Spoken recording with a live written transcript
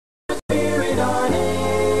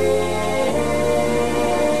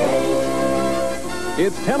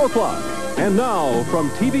It's 10 o'clock. And now, from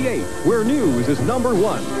TV8, where news is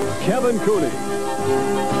 #1, Kevin Cooney,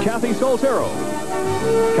 Kathy Soltero,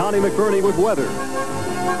 Connie McBurney with weather,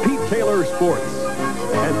 Pete Taylor sports,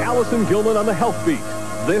 and Allison Gilman on the health beat.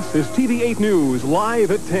 This is TV8 News, live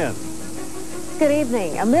at 10. Good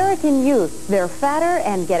evening. American youth, they're fatter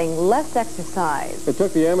and getting less exercise. It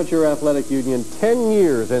took the Amateur Athletic Union 10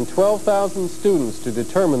 years and 12,000 students to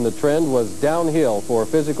determine the trend was downhill for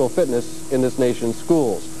physical fitness in this nation's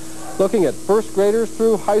schools. Looking at first graders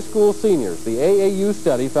through high school seniors, the AAU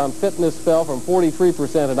study found fitness fell from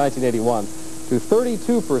 43% in 1981 to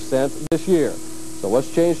 32% this year. So what's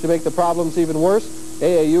changed to make the problems even worse?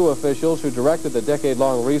 AAU officials who directed the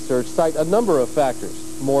decade-long research cite a number of factors: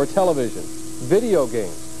 more television, video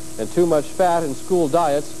games, and too much fat in school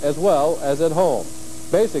diets as well as at home.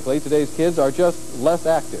 Basically, today's kids are just less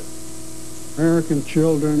active. American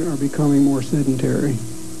children are becoming more sedentary.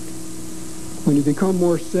 When you become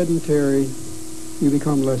more sedentary, you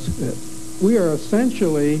become less fit. We are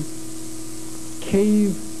essentially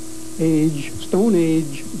cave age, Stone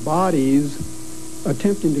Age bodies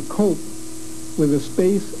attempting to cope with a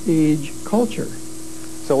space age culture.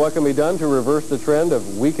 So what can be done to reverse the trend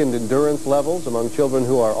of weakened endurance levels among children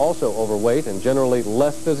who are also overweight and generally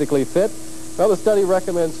less physically fit? Well, the study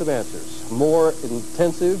recommends some answers. More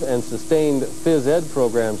intensive and sustained phys ed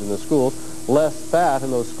programs in the schools, less fat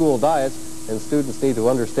in those school diets, and students need to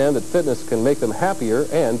understand that fitness can make them happier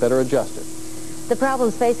and better adjusted. The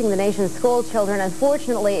problems facing the nation's school children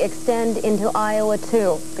unfortunately extend into Iowa,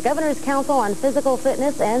 too. The Governor's Council on Physical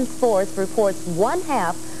Fitness and Sports reports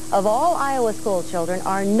 1/2 of all Iowa school children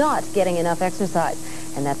are not getting enough exercise,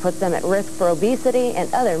 and that puts them at risk for obesity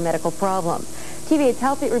and other medical problems. TV8's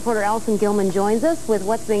Health Beat reporter Allison Gilman joins us with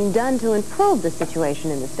what's being done to improve the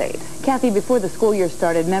situation in the state. Kathy, before the school year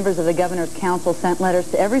started, members of the Governor's Council sent letters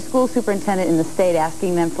to every school superintendent in the state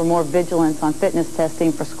asking them for more vigilance on fitness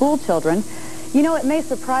testing for school children. You know, it may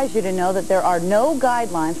surprise you to know that there are no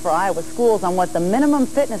guidelines for Iowa schools on what the minimum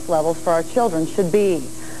fitness levels for our children should be.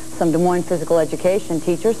 Some Des Moines physical education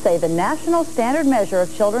teachers say the national standard measure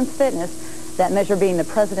of children's fitness, that measure being the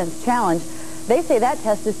President's Challenge, they say that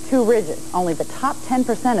test is too rigid. Only the top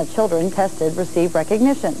 10% of children tested receive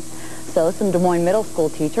recognition. So some Des Moines middle school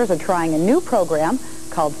teachers are trying a new program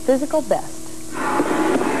called Physical Best.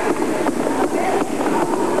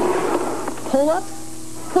 Pull-ups,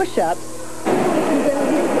 push-ups,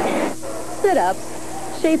 sit-ups,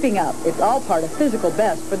 shaping up. It's all part of Physical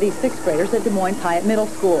Best for these 6th graders at Des Moines Hyatt Middle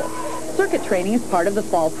School. Circuit training is part of the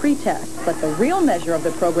fall pretest, but the real measure of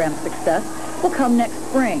the program's success will come next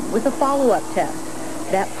spring with a follow-up test.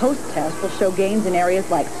 That post-test will show gains in areas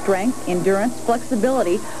like strength, endurance,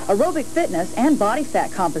 flexibility, aerobic fitness, and body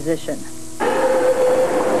fat composition.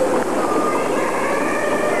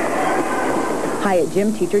 Hyatt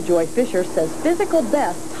gym teacher Joy Fisher says Physical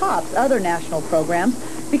Best tops other national programs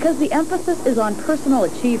because the emphasis is on personal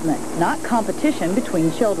achievement, not competition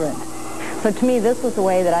between children. So to me, this was a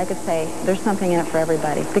way that I could say there's something in it for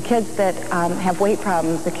everybody. The kids that have weight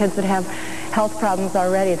problems, the kids that have health problems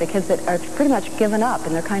already, the kids that are pretty much given up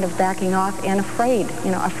and they're kind of backing off and afraid,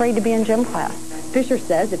 afraid to be in gym class. Fisher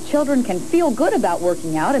says if children can feel good about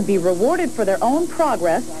working out and be rewarded for their own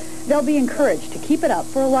progress, they'll be encouraged to keep it up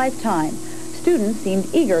for a lifetime. Students seemed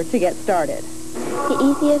eager to get started. The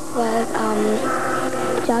easiest was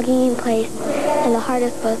jogging in place, and the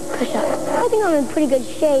hardest was push-ups. I think I'm in pretty good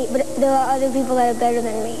shape, but there are other people that are better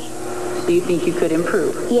than me. So you think you could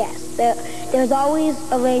improve? Yes, there's always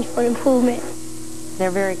a range for improvement.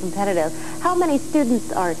 They're very competitive. How many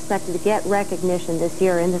students are expected to get recognition this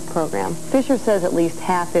year in this program? Fisher says at least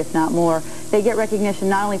half, if not more. They get recognition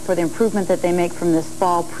not only for the improvement that they make from this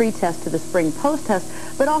fall pre-test to the spring post-test,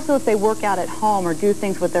 but also if they work out at home or do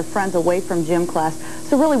things with their friends away from gym class.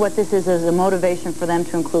 So really what this is a motivation for them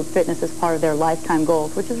to include fitness as part of their lifetime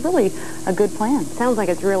goals, which is really a good plan. Sounds like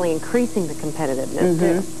it's really increasing the competitiveness,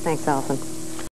 too. Thanks, Allison.